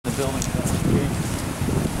building investigate.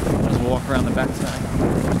 Let's walk around the backside.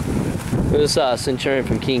 This is Centurion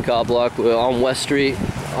from Keene car block. We're on West Street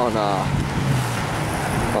on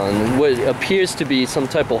what appears to be some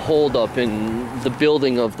type of holdup in the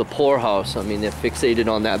building of the poorhouse. I mean, they're fixated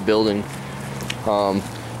on that building,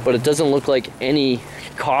 but it doesn't look like any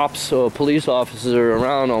cops or police officers are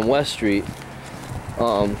around on West Street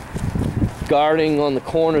guarding on the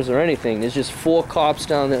corners or anything. There's just 4 cops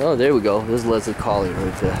down there. Oh, there we go. There's Leslie Collier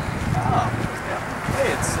right there. Oh, yeah.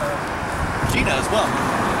 Hey, it's Gina as well.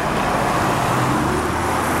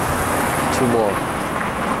 2 more.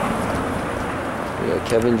 We got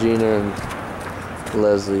Kevin, Gina, and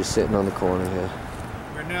Leslie sitting on the corner here.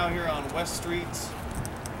 We're now here on West Street,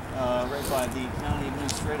 right by the county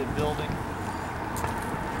administrative building.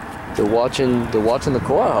 They're watching the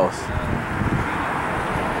courthouse.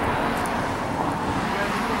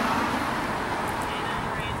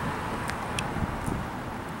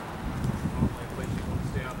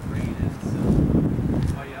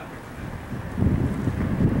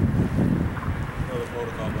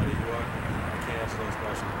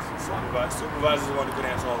 Supervisor's the one who could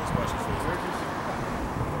answer all these questions for you.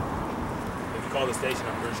 If you call the station,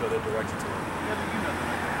 I'm pretty sure they'll direct you to it. Yeah, but you know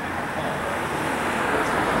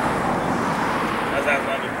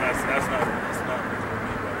That's not with me,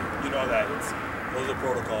 buddy. You know that. Those are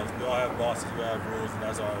protocols. We all have bosses, we have rules, and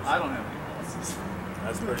that's ours. I don't have any bosses.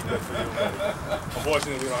 That's pretty good for you, buddy.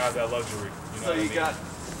 Unfortunately, we don't have that luxury. You know you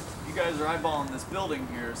guys are eyeballing this building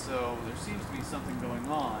here, so there seems to be something going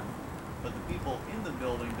on. But the people in the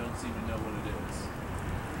building don't seem to know what it is.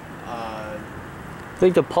 I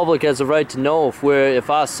think the public has a right to know if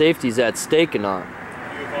our safety's at stake or not. You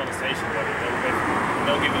can call the station, but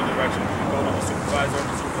they'll give you directions. You go to the supervisor,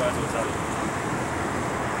 and the supervisor will tell you.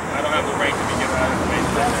 I don't have the right to be given that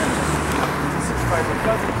information. The supervisor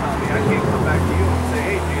doesn't tell me. I can't come back to you and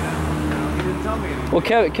say, hey, Gina, you didn't tell me anything. Well,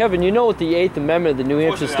 Kevin, you know what the 8th Amendment of the New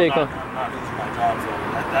Hampshire State Constitution. I'm not losing my job, so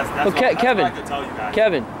that's what I can tell you guys.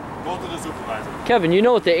 Kevin. Go to the supervisor. Kevin, you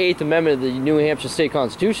know what the 8th Amendment of the New Hampshire State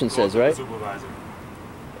Constitution says, right? Go to the supervisor.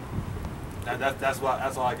 That's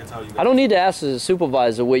all I can tell you guys. I don't need to ask the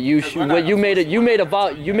supervisor what you made a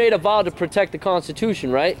vow to protect the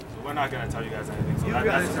Constitution, right? So we're not going to tell you guys anything. So You that's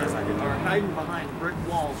guys the best I can do. are hiding behind brick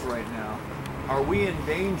walls right now. Are we in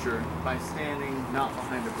danger by standing not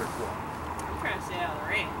behind a brick wall? I'm trying to stay out of the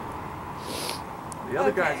rain. The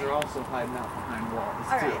other guys are also hiding out behind walls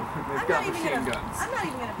too. They've got machine guns. I'm not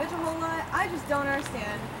even going to bitch a whole lot. I just don't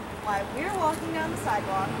understand why we're walking down the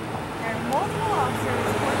sidewalk. There are multiple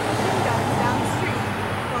officers pointing machine guns down the street,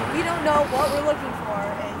 but we don't know what we're looking for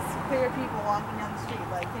is clear people walking down the street.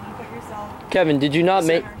 Like, can you put yourself Kevin, did you not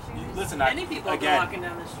make... Listen, Many people again, are walking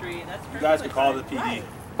down the street. That's you guys can call the PD. Right.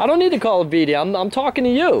 I don't need to call a BD. I'm talking to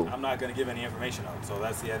you. I'm not going to give any information out, so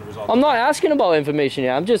that's the end result. I'm not asking about information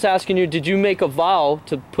here. I'm just asking you, did you make a vow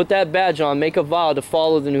to put that badge on, make a vow to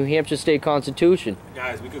follow the New Hampshire State Constitution?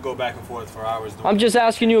 Guys, we could go back and forth for hours. I'm just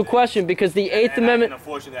asking you a question because the 8th Amendment...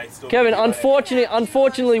 Kevin,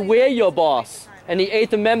 unfortunately, we're your boss. And the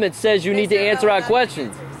 8th Amendment says you need to answer our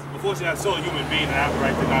questions. Unfortunately, I'm still a human being and I have the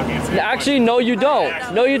right to not answer. Actually, no, you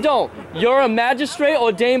don't. No, you don't. You're a magistrate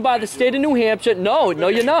ordained by the state of New Hampshire. No,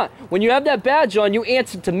 you're not. When you have that badge on, you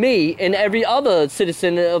answer to me and every other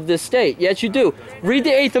citizen of this state. Yes, you do. Read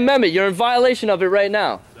the 8th Amendment. You're in violation of it right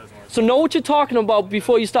now. So know what you're talking about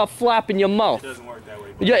before you start flapping your mouth. It doesn't work that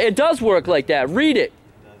way. Yeah, it does work like that. Read it.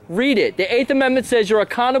 Read it. The 8th Amendment says you're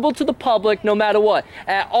accountable to the public no matter what.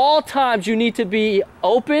 At all times, you need to be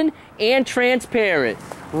open and transparent.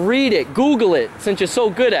 Read it. Google it, since you're so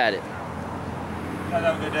good at it. Guys,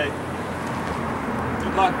 have a good day.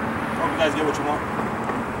 Good luck. Hope you guys get what you want.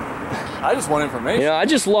 I just want information. You know, I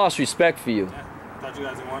just lost respect for you. Yeah, I thought you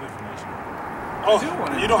guys didn't want information.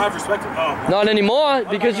 Oh, you don't have respect for me? Oh. Not anymore, What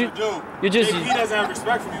because am I gonna do? you just... If he doesn't have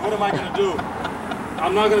respect for me, what am I going to do?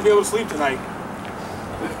 I'm not going to be able to sleep tonight.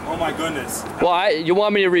 Oh my goodness. Well, you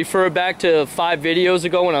want me to refer back to 5 videos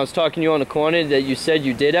ago when I was talking to you on the corner that you said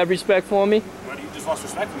you did have respect for me? But you just lost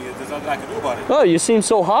respect for me. There's nothing I can do about it. Oh, you seem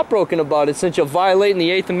so heartbroken about it since you're violating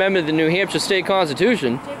the 8th Amendment of the New Hampshire State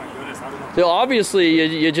Constitution. Oh my goodness, I don't know. So obviously,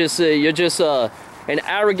 you're just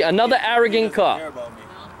another arrogant cop. Care about me. You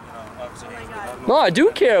know, obviously, No, I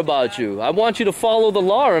do care about you. I want you to follow the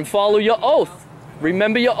law and follow your oath.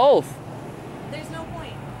 Remember your oath. There's no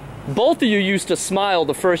point. Both of you used to smile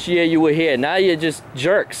the first year you were here. Now you're just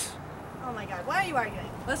jerks. Oh my god, why are you arguing?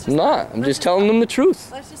 Let's I'm not. I'm just telling them the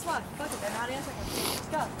truth. Let's just walk. Fuck it, they're not answering us. Let's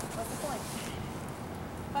go. What's the point?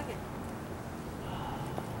 Fuck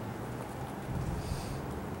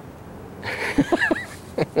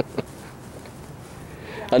it.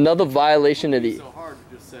 Another violation of the... So hard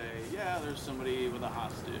to just say, yeah, there's somebody with a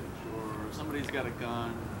hostage, or somebody's got a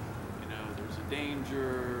gun, you know, there's a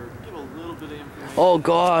danger, give a little bit of information. Oh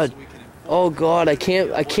God. So we can inform Oh God, I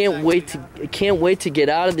can't wait to get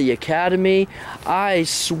out of the academy. I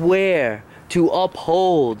swear to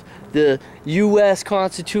uphold the U.S.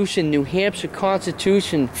 Constitution, New Hampshire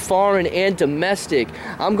Constitution, foreign and domestic.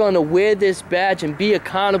 I'm going to wear this badge and be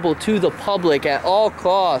accountable to the public at all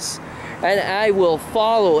costs. And I will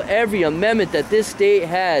follow every amendment that this state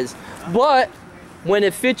has. But when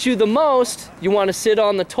it fits you the most, you want to sit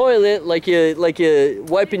on the toilet like you're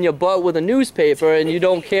wiping your butt with a newspaper, and you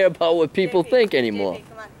don't care about what people think anymore. JP,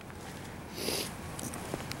 come on.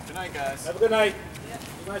 Good night, guys. Have a good night. It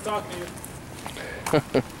was nice talking to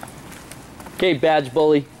you. Okay, badge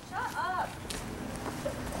bully.